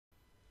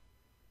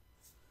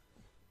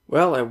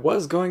Well, I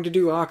was going to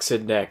do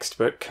Oxid next,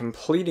 but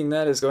completing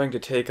that is going to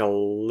take a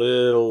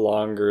little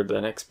longer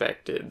than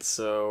expected,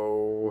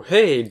 so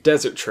hey,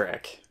 Desert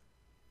Trek!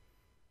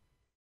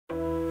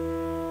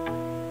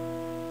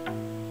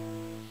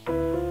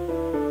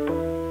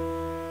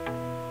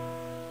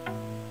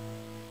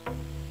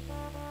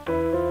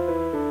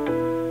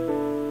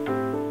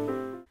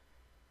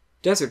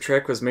 Desert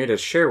Trek was made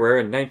as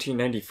shareware in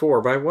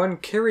 1994 by one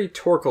Cary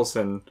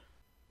Torkelson.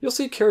 You'll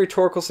see Cary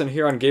Torkelson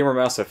here on Gamer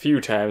Mouse a few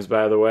times,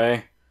 by the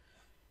way.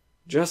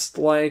 Just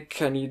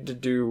like I need to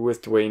do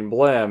with Dwayne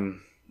Blem,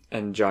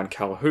 and John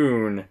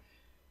Calhoun,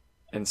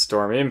 and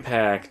Storm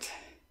Impact,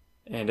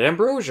 and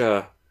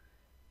Ambrosia,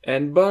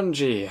 and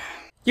Bungie.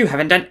 You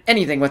haven't done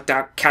anything with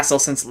Dark Castle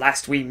since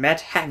last we met,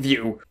 have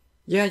you?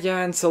 Yeah,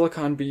 and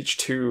Silicon Beach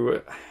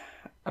too.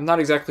 I'm not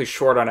exactly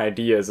short on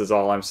ideas is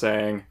all I'm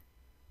saying.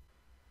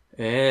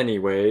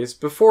 Anyways,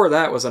 before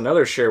that was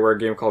another shareware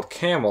game called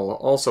Camel,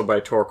 also by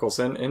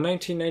Torkelson, in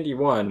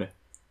 1991,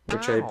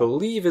 which I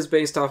believe is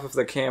based off of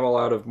the Camel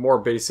out of More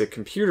Basic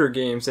Computer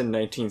Games in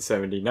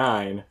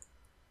 1979.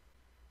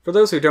 For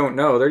those who don't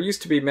know, there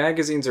used to be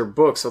magazines or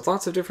books with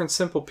lots of different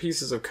simple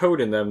pieces of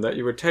code in them that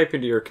you would type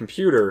into your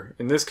computer,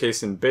 in this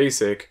case in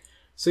BASIC,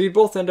 so you'd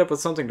both end up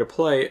with something to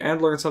play and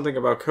learn something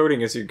about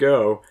coding as you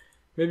go.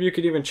 Maybe you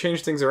could even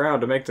change things around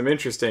to make them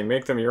interesting,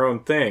 make them your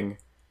own thing.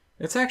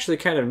 It's actually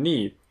kind of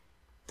neat.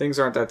 Things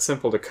aren't that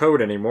simple to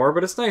code anymore,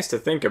 but it's nice to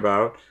think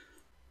about.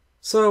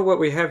 So what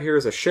we have here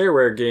is a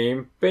shareware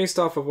game, based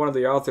off of one of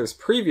the author's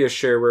previous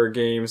shareware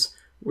games,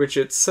 which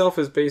itself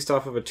is based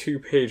off of a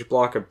 2-page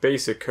block of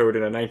BASIC code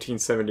in a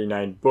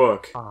 1979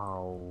 book.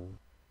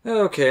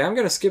 Okay, I'm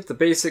gonna skip the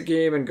BASIC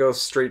game and go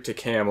straight to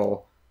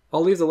Camel.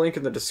 I'll leave the link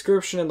in the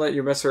description and let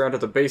you mess around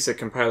with the BASIC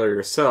compiler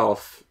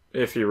yourself,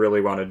 if you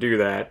really want to do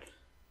that.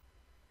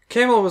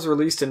 Camel was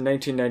released in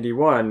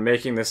 1991,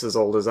 making this as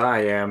old as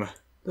I am.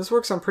 This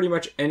works on pretty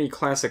much any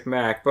classic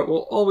Mac, but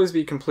will always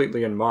be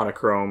completely in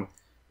monochrome.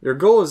 Your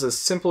goal is as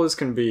simple as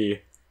can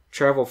be.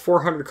 Travel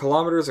 400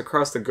 kilometers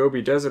across the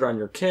Gobi Desert on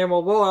your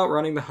camel while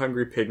outrunning the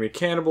hungry pygmy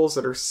cannibals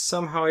that are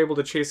somehow able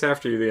to chase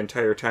after you the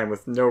entire time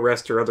with no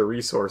rest or other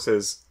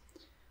resources.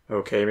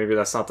 Okay, maybe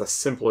that's not the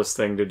simplest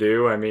thing to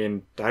do. I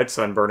mean, I'd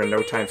sunburn in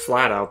no time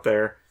flat out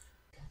there.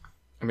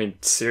 I mean,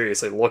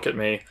 seriously, look at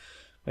me.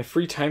 My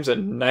free time's at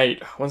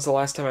night. When's the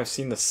last time I've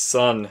seen the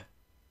sun?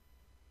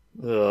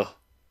 Ugh.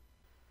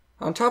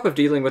 On top of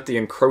dealing with the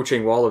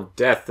encroaching wall of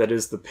death that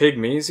is the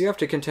pygmies, you have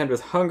to contend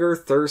with hunger,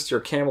 thirst, your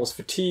camel's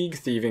fatigue,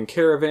 thieving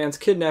caravans,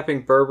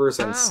 kidnapping Berbers,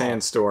 and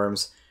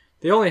sandstorms.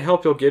 The only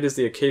help you'll get is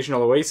the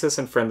occasional oasis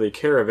and friendly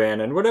caravan,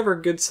 and whatever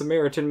good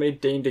Samaritan may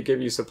deign to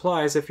give you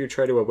supplies if you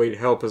try to await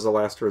help as a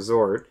last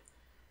resort.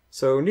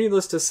 So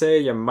needless to say,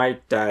 you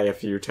might die a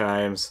few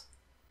times.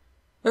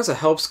 There's a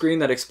help screen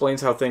that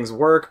explains how things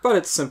work, but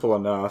it's simple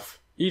enough.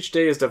 Each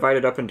day is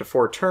divided up into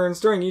 4 turns,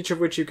 during each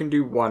of which you can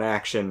do one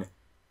action.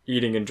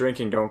 Eating and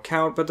drinking don't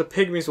count, but the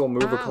pygmies will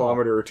move a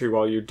kilometer or two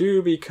while you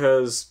do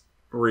because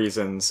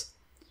reasons.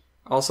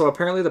 Also,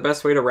 apparently the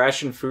best way to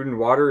ration food and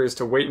water is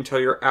to wait until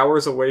you're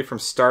hours away from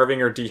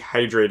starving or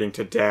dehydrating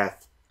to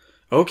death.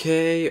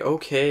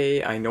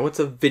 Okay, I know it's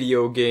a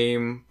video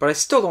game, but I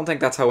still don't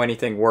think that's how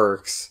anything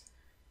works.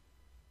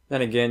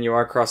 Then again, you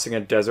are crossing a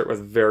desert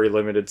with very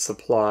limited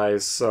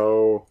supplies,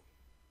 so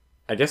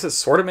I guess it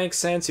sort of makes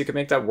sense. You could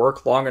make that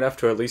work long enough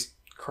to at least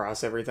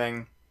cross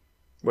everything.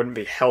 Wouldn't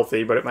be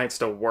healthy, but it might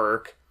still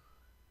work.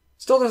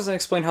 Still doesn't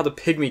explain how the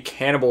pygmy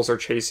cannibals are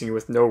chasing you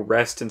with no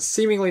rest and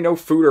seemingly no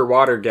food or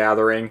water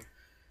gathering.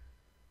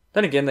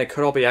 Then again, they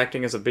could all be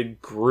acting as a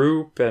big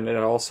group and it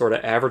all sort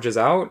of averages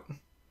out.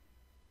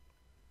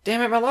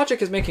 Damn it, my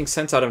logic is making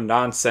sense out of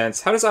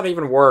nonsense. How does that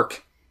even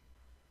work?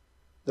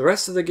 The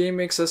rest of the game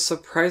makes a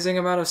surprising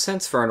amount of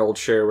sense for an old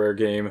shareware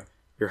game.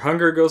 Your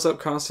hunger goes up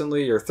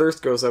constantly, your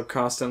thirst goes up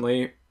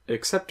constantly,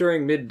 except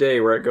during midday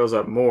where it goes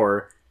up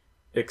more.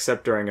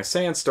 Except during a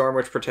sandstorm,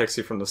 which protects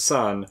you from the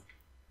sun.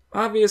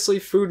 Obviously,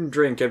 food and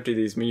drink empty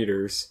these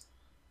meters.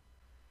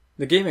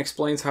 The game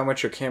explains how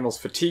much your camel's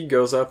fatigue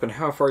goes up and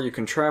how far you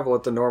can travel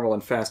at the normal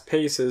and fast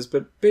paces,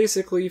 but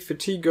basically,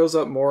 fatigue goes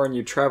up more and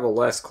you travel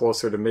less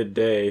closer to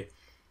midday.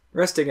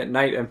 Resting at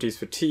night empties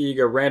fatigue,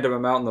 a random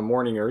amount in the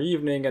morning or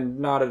evening, and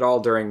not at all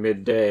during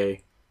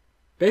midday.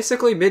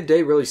 Basically,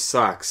 midday really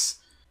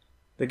sucks.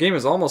 The game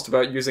is almost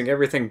about using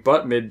everything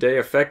but midday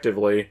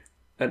effectively.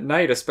 At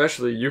night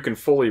especially, you can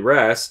fully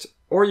rest,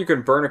 or you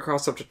can burn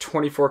across up to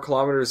 24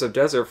 kilometers of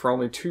desert for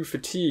only 2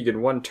 fatigue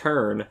in 1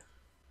 turn.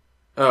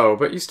 Oh,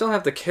 but you still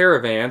have the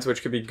caravans,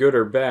 which could be good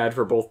or bad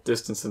for both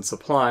distance and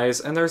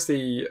supplies, and there's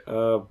the,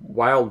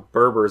 wild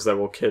Berbers that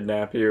will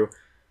kidnap you.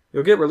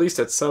 You'll get released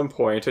at some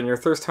point, and your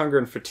thirst, hunger,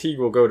 and fatigue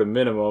will go to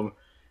minimum.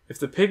 If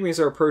the pygmies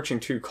are approaching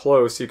too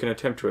close, you can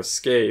attempt to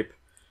escape.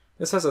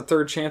 This has a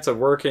 3rd chance of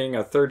working,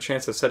 a 3rd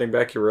chance of setting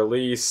back your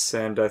release,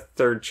 and a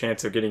 3rd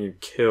chance of getting you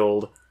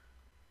killed.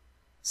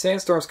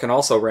 Sandstorms can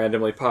also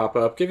randomly pop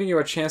up, giving you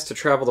a chance to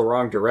travel the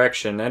wrong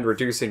direction and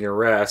reducing your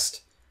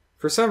rest.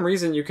 For some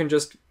reason, you can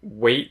just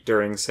wait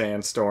during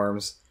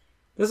sandstorms.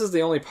 This is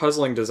the only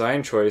puzzling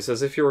design choice,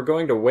 as if you were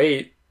going to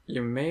wait,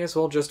 you may as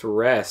well just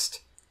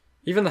rest.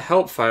 Even the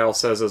help file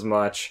says as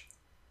much.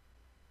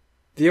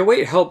 The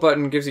await help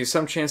button gives you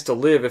some chance to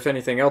live if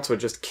anything else would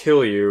just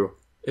kill you.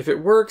 If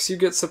it works, you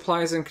get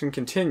supplies and can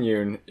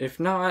continue. If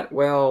not,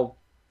 well,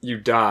 you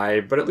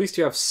die, but at least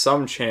you have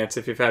some chance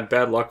if you've had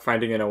bad luck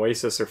finding an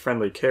oasis or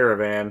friendly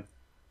caravan.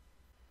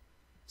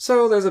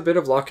 So there's a bit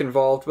of luck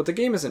involved, but the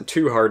game isn't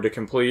too hard to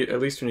complete, at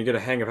least when you get a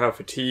hang of how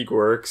fatigue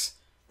works.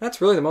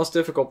 That's really the most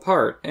difficult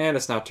part, and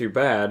it's not too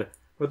bad.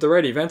 With the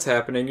right events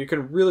happening, you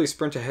can really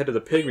sprint ahead of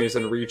the pygmies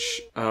and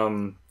reach,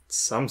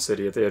 some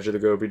city at the edge of the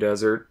Gobi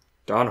Desert.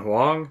 Don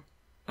Huang?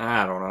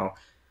 I don't know.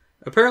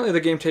 Apparently the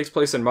game takes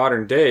place in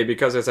modern day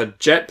because there's a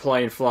jet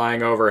plane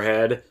flying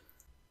overhead.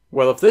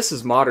 Well, if this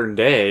is modern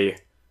day,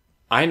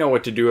 I know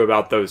what to do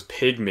about those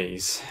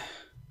pygmies.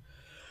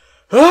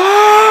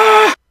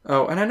 Ah!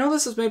 Oh, and I know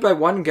this is made by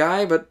one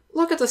guy, but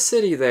look at the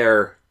city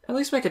there. At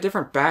least make a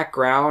different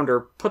background,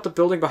 or put the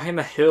building behind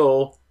the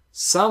hill.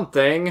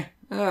 Something.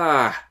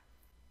 Ah.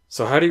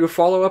 So how do you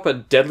follow up a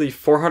deadly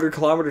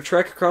 400-kilometer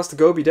trek across the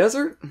Gobi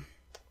Desert?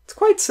 It's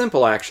quite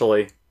simple,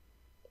 actually.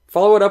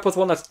 Follow it up with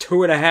one that's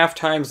 2.5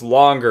 times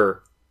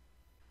longer.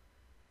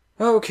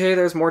 Okay,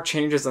 there's more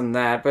changes than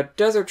that, but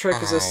Desert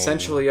Trek is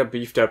essentially a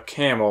beefed-up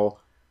camel.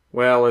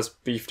 Well, as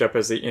beefed up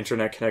as the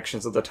internet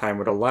connections of the time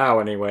would allow,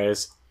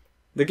 anyways.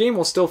 The game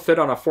will still fit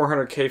on a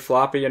 400K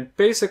floppy and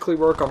basically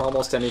work on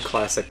almost any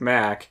classic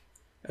Mac.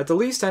 At the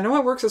least, I know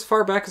it works as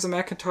far back as a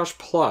Macintosh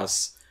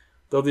Plus.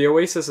 Though the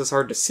Oasis is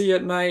hard to see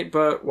at night,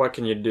 but what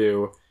can you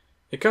do?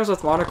 It comes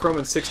with monochrome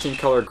and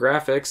 16-color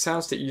graphics,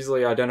 sounds to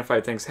easily identify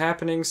things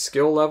happening,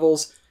 skill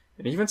levels,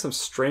 and even some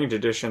strange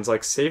additions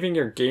like saving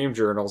your game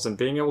journals and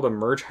being able to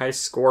merge high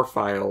score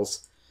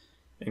files.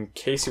 In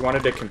case you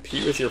wanted to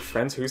compete with your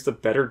friends who's the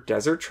better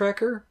Desert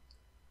Trekker?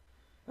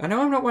 I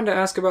know I'm not one to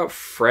ask about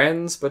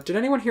friends, but did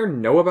anyone here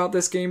know about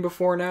this game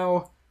before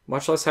now?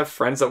 Much less have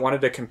friends that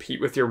wanted to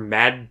compete with your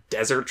mad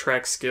Desert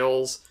Trek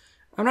skills?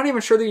 I'm not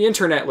even sure the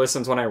internet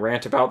listens when I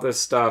rant about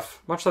this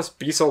stuff, much less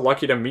be so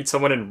lucky to meet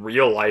someone in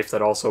real life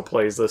that also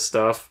plays this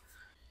stuff.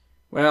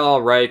 Well,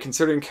 alright,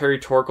 considering Cary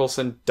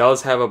Torkelson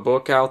does have a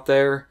book out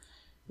there,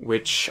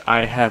 which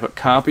I have a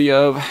copy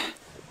of,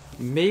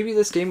 maybe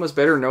this game was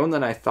better known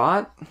than I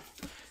thought.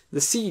 The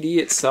CD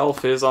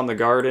itself is on the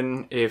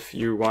Garden if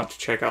you want to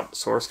check out the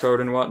source code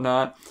and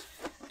whatnot.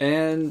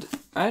 And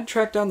I'd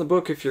track down the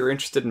book if you're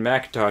interested in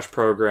Macintosh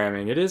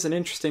programming. It is an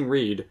interesting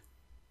read.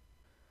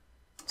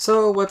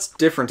 So, what's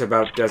different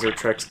about Desert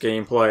Trek's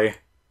gameplay?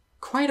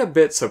 Quite a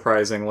bit,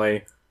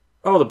 surprisingly.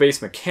 Oh, the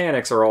base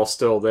mechanics are all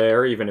still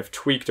there, even if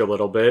tweaked a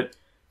little bit.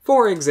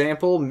 For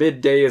example,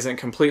 midday isn't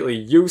completely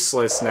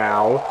useless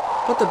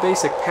now, but the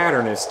basic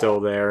pattern is still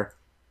there.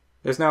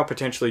 There's now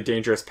potentially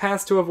dangerous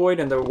paths to avoid,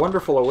 and the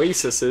wonderful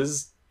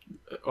oases,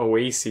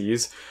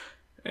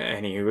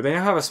 anywho, they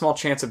now have a small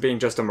chance of being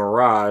just a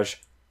mirage.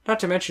 Not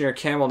to mention your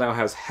camel now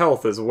has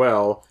health as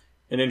well.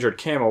 An injured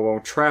camel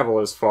won't travel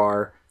as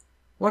far.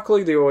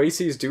 Luckily, the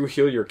oases do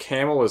heal your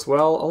camel as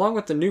well, along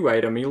with the new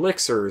item,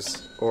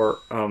 elixirs.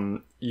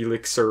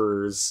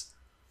 Elixirs.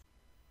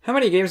 How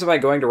many games am I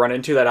going to run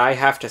into that I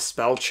have to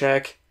spell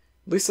check?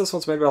 At least this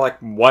one's made by, like,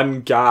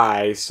 one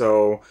guy,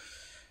 so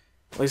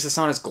at least it's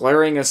not as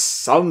glaring as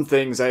some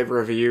things I've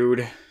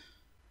reviewed.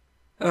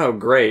 Oh,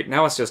 great.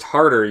 Now it's just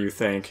harder, you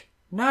think.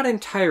 Not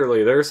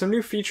entirely. There are some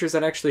new features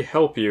that actually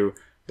help you.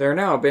 There are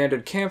now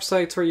abandoned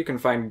campsites where you can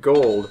find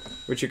gold,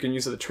 which you can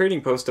use at the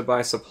trading post to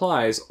buy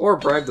supplies, or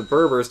bribe the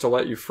Berbers to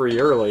let you free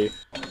early.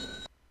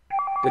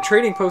 The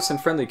trading posts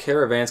and friendly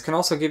caravans can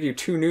also give you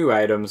two new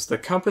items, the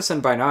compass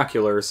and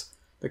binoculars.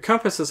 The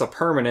compass is a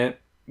permanent,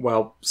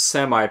 well,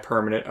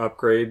 semi-permanent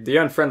upgrade. The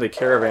unfriendly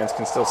caravans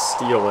can still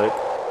steal it,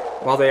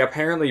 while they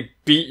apparently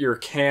beat your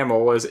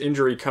camel as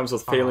injury comes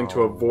with failing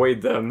to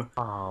avoid them.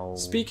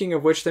 Speaking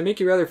of which, they make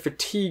you rather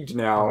fatigued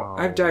now.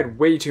 I've died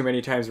way too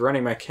many times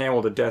running my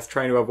camel to death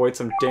trying to avoid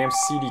some damn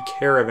seedy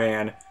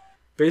caravan.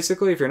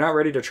 Basically, if you're not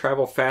ready to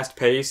travel fast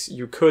pace,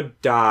 you could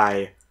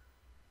die.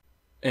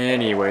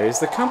 Anyways,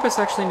 the compass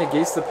actually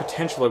negates the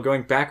potential of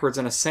going backwards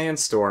in a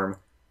sandstorm.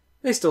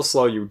 They still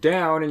slow you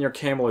down, and your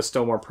camel is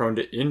still more prone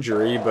to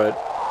injury, but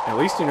at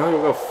least you know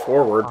you'll go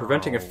forward,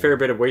 preventing a fair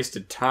bit of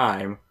wasted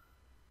time.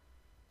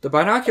 The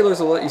binoculars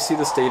will let you see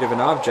the state of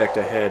an object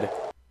ahead.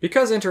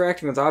 Because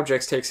interacting with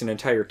objects takes an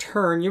entire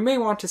turn, you may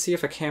want to see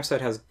if a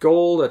campsite has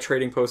gold, a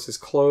trading post is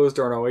closed,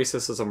 or an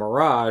oasis is a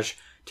mirage,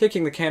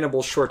 taking the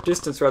cannibals short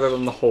distance rather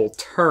than the whole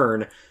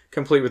turn,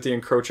 complete with the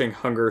encroaching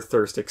hunger,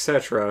 thirst,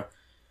 etc.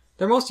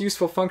 Their most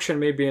useful function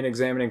may be in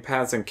examining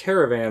paths and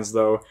caravans,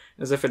 though,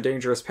 as if a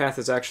dangerous path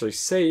is actually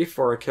safe,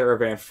 or a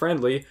caravan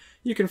friendly,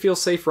 you can feel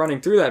safe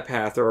running through that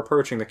path or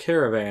approaching the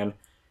caravan.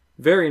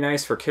 Very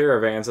nice for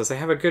caravans, as they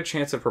have a good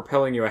chance of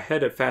propelling you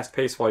ahead at fast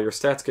pace while your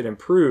stats get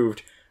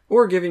improved,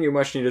 or giving you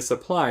much needed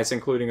supplies,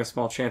 including a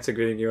small chance of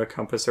getting you a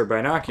compass or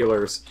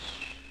binoculars.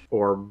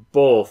 Or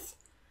both.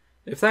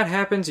 If that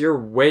happens, you're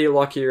way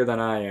luckier than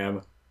I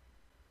am.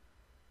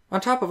 On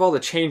top of all the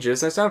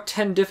changes, there's now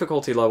 10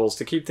 difficulty levels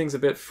to keep things a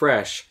bit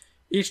fresh.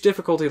 Each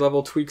difficulty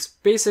level tweaks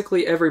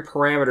basically every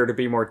parameter to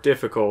be more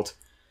difficult.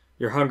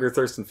 Your hunger,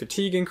 thirst, and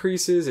fatigue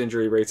increases,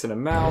 injury rates and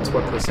amounts,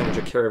 what percentage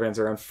of caravans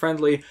are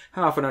unfriendly,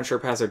 how often unsure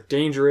paths are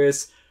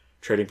dangerous,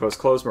 trading posts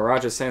closed,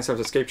 mirages, sandstorms,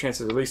 escape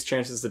chances, release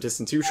chances, the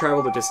distance you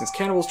travel, the distance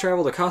cannibals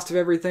travel, the cost of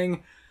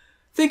everything.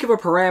 Think of a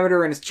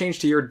parameter and it's changed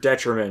to your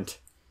detriment.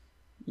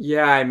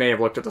 Yeah, I may have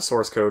looked at the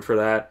source code for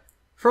that.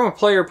 From a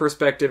player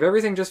perspective,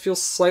 everything just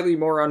feels slightly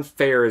more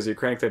unfair as you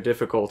crank the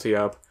difficulty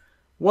up.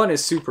 1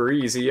 is super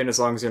easy, and as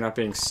long as you're not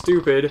being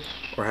stupid,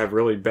 or have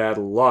really bad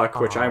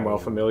luck, which I'm well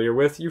familiar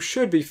with, you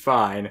should be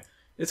fine.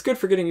 It's good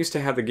for getting used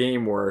to how the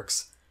game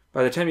works.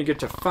 By the time you get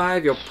to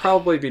 5, you'll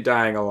probably be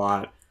dying a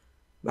lot.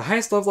 The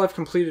highest level I've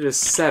completed is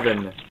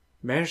 7.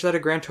 Managed that a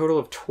grand total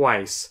of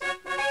twice.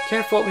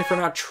 Can't fault me for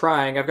not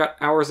trying, I've got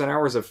hours and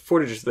hours of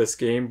footage of this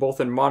game,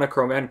 both in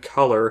monochrome and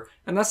color,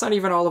 and that's not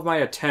even all of my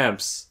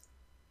attempts.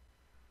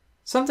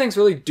 Some things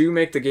really do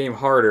make the game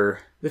harder.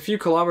 The few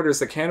kilometers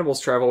the cannibals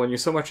travel when you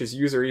so much as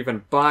use or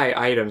even buy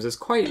items is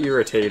quite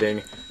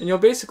irritating, and you'll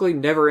basically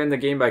never end the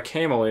game by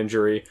camel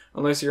injury,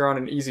 unless you're on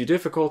an easy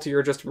difficulty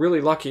or just really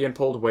lucky and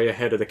pulled way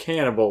ahead of the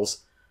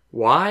cannibals.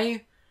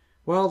 Why?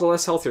 Well, the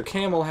less health your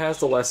camel has,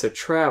 the less it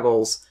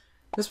travels.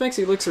 This makes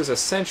elixirs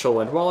essential,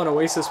 and while an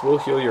oasis will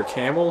heal your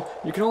camel,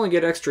 you can only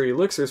get extra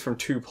elixirs from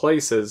 2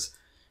 places.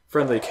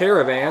 Friendly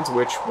caravans,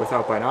 which,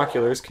 without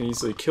binoculars, can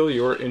easily kill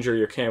you or injure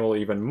your camel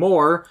even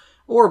more,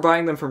 or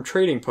buying them from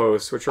trading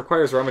posts, which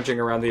requires rummaging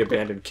around the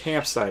abandoned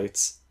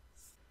campsites.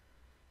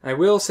 I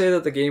will say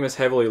that the game is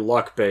heavily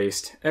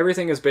luck-based.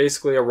 Everything is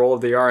basically a roll of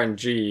the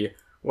RNG.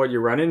 What you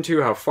run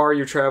into, how far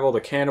you travel,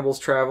 the cannibals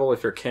travel,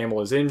 if your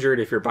camel is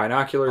injured, if your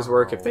binoculars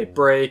work, if they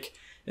break,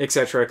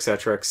 etc,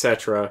 etc,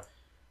 etc.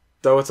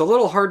 Though it's a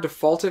little hard to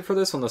fault it for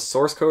this when the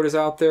source code is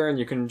out there and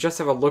you can just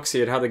have a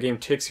look-see at how the game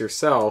ticks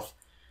yourself.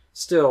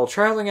 Still,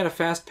 traveling at a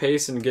fast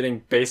pace and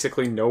getting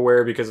basically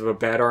nowhere because of a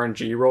bad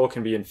RNG roll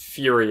can be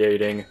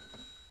infuriating.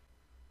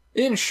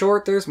 In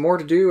short, there's more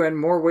to do and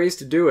more ways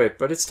to do it,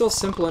 but it's still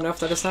simple enough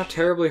that it's not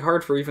terribly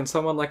hard for even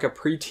someone like a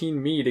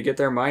preteen me to get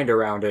their mind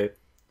around it.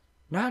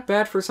 Not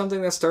bad for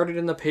something that started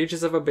in the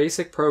pages of a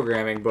basic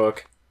programming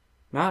book.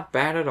 Not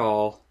bad at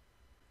all.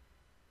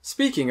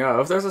 Speaking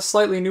of, there's a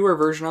slightly newer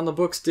version on the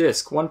book's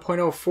disc,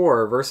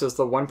 1.04 versus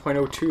the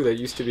 1.02 that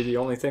used to be the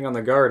only thing on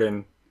the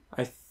Garden.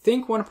 I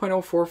think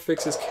 1.04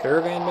 fixes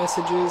caravan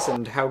messages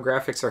and how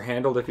graphics are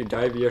handled if you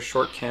die via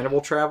short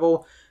cannibal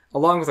travel,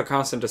 along with a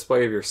constant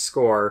display of your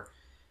score.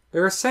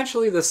 They're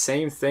essentially the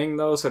same thing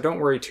though, so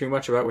don't worry too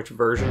much about which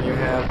version you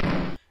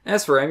have.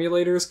 As for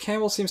emulators,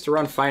 Camel seems to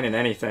run fine in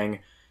anything.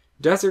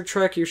 Desert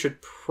Trek you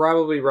should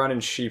probably run in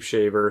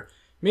Sheepshaver.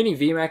 Mini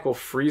VMAC will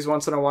freeze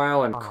once in a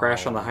while and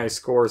crash on the high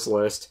scores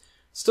list.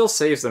 Still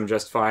saves them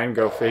just fine,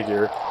 go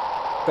figure.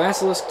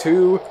 Basilisk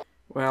 2,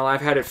 well,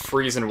 I've had it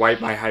freeze and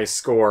wipe my high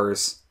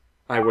scores.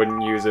 I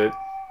wouldn't use it.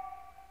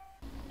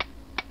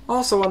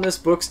 Also on this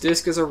book's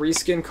disc is a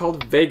reskin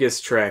called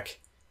Vegas Trek.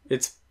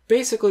 It's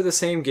basically the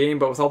same game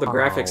but with all the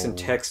graphics and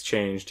text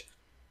changed.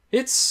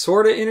 It's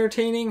sorta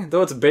entertaining,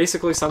 though it's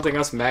basically something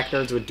us Mac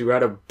nerds would do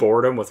out of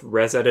boredom with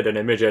res-edit and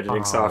image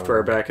editing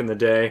software back in the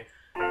day.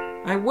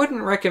 I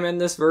wouldn't recommend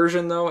this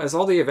version though, as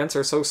all the events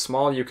are so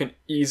small you can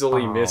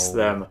easily miss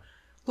them.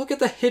 Look at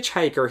the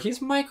hitchhiker,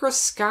 he's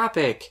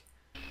microscopic!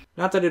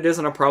 Not that it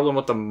isn't a problem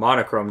with the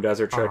monochrome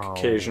Desert Trek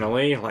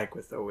occasionally, like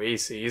with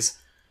Oases.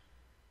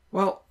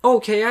 Well,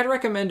 okay, I'd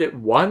recommend it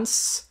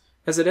once,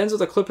 as it ends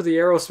with a clip of the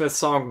Aerosmith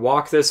song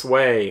Walk This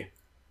Way.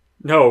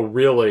 No,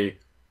 really.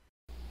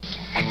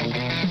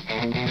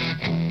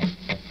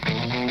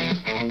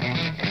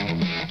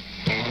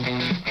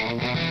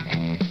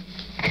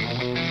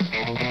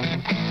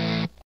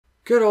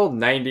 Good old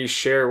 90s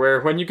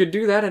shareware, when you could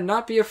do that and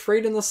not be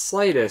afraid in the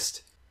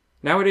slightest.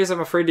 Nowadays I'm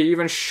afraid to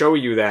even show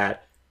you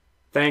that.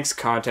 Thanks,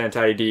 Content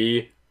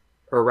ID.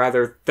 Or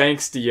rather,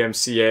 thanks,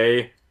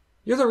 DMCA.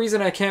 You're the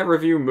reason I can't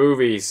review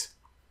movies.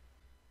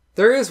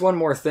 There is one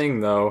more thing,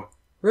 though.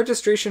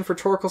 Registration for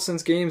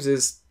Torkelson's games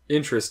is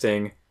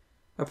interesting.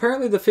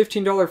 Apparently the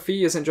 $15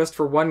 fee isn't just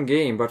for one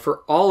game, but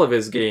for all of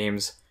his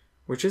games,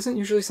 which isn't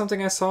usually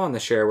something I saw in the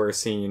shareware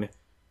scene.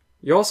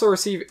 You also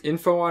receive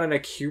info on and a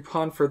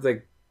coupon for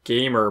the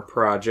Gamer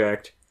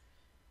Project.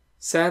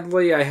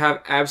 Sadly, I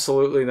have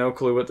absolutely no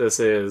clue what this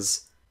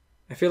is.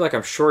 I feel like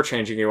I'm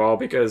shortchanging you all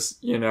because,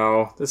 you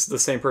know, this is the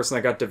same person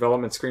that got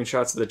development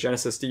screenshots of the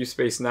Genesis Deep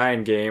Space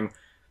Nine game.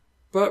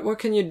 But what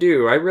can you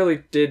do? I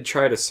really did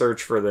try to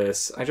search for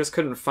this. I just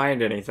couldn't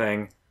find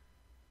anything.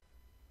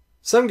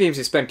 Some games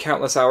you spend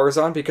countless hours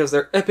on because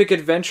they're epic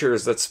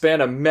adventures that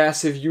span a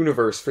massive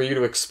universe for you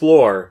to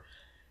explore.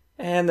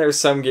 And there's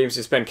some games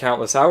you spend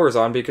countless hours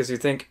on because you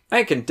think,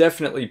 I can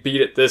definitely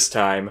beat it this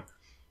time.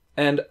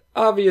 And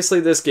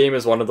obviously this game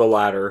is one of the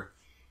latter.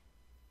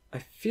 I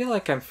feel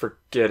like I'm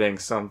forgetting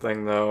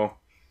something, though.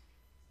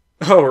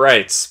 Oh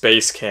right,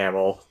 Space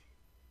Camel.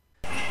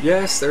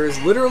 Yes, there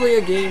is literally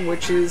a game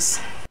which is,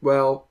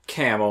 well,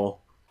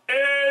 camel.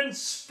 In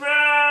space!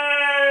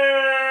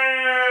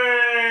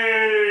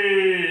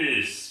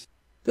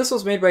 This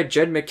was made by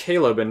Jed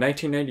McCaleb in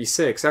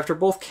 1996, after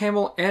both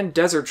Camel and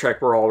Desert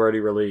Trek were already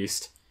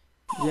released.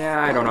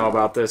 Yeah, I don't know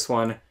about this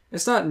one.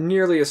 It's not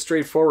nearly as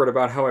straightforward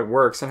about how it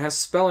works and has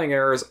spelling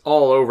errors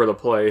all over the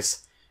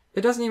place.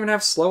 It doesn't even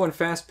have slow and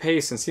fast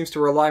pace and seems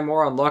to rely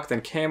more on luck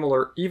than Camel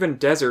or even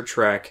Desert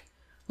Trek.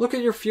 Look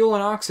at your fuel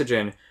and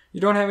oxygen. You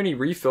don't have any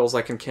refills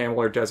like in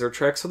Camel or Desert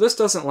Trek, so this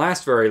doesn't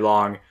last very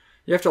long.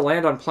 You have to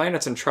land on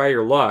planets and try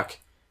your luck.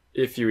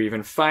 If you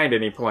even find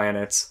any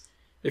planets.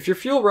 If your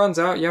fuel runs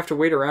out, you have to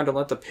wait around and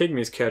let the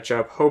pygmies catch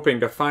up, hoping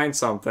to find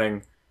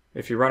something.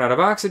 If you run out of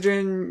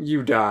oxygen,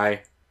 you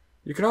die.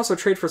 You can also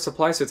trade for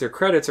supplies with your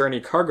credits or any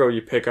cargo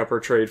you pick up or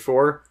trade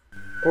for.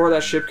 Or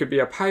that ship could be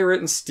a pirate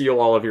and steal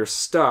all of your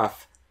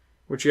stuff,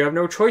 which you have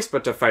no choice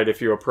but to fight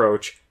if you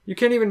approach. You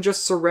can't even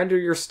just surrender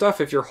your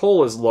stuff if your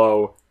hull is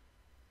low.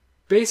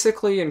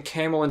 Basically, in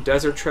Camel and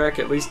Desert Trek,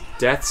 at least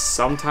death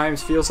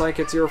sometimes feels like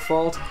it's your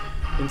fault.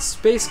 In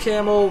Space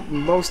Camel,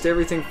 most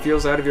everything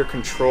feels out of your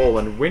control,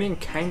 and winning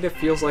kinda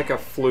feels like a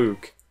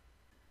fluke.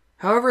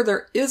 However,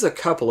 there is a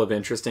couple of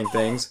interesting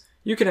things.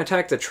 You can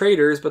attack the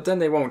traders, but then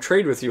they won't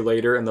trade with you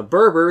later, and the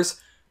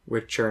Berbers,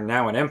 which are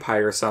now an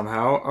empire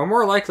somehow, are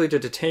more likely to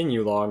detain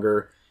you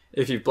longer.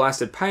 If you've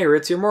blasted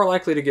pirates, you're more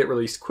likely to get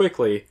released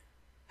quickly.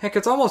 Heck,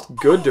 it's almost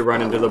good to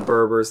run into the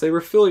Berbers. They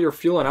refill your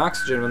fuel and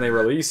oxygen when they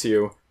release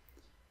you.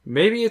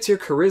 Maybe it's your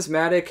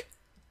charismatic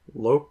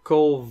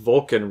local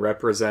Vulcan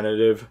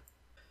representative.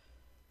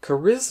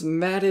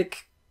 Charismatic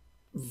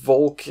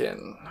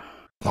Vulcan.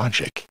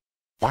 Logic.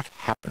 What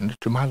happened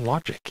to my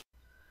logic?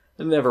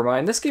 Never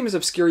mind, this game is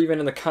obscure even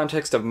in the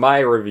context of my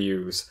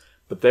reviews.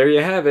 But there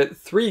you have it,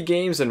 3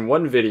 games in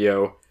 1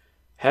 video.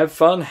 Have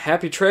fun,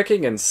 happy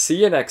trekking, and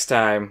see you next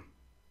time!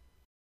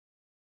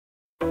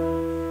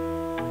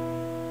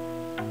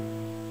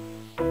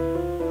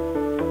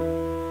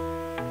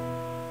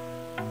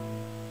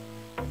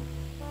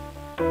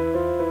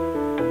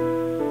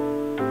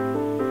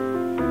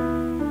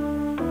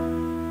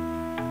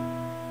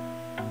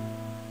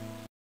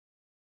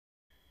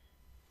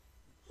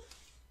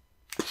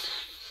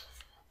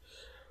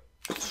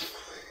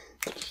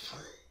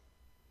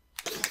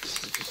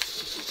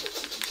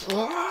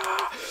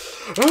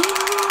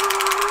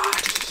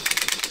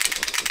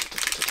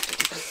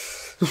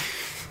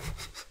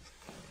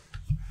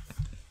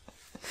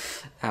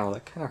 Ow,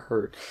 that kind of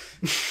hurt.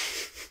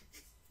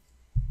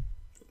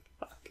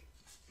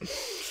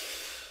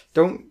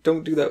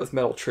 Don't do that with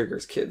metal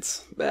triggers,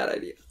 kids. Bad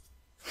idea.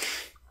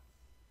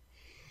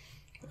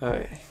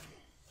 Okay.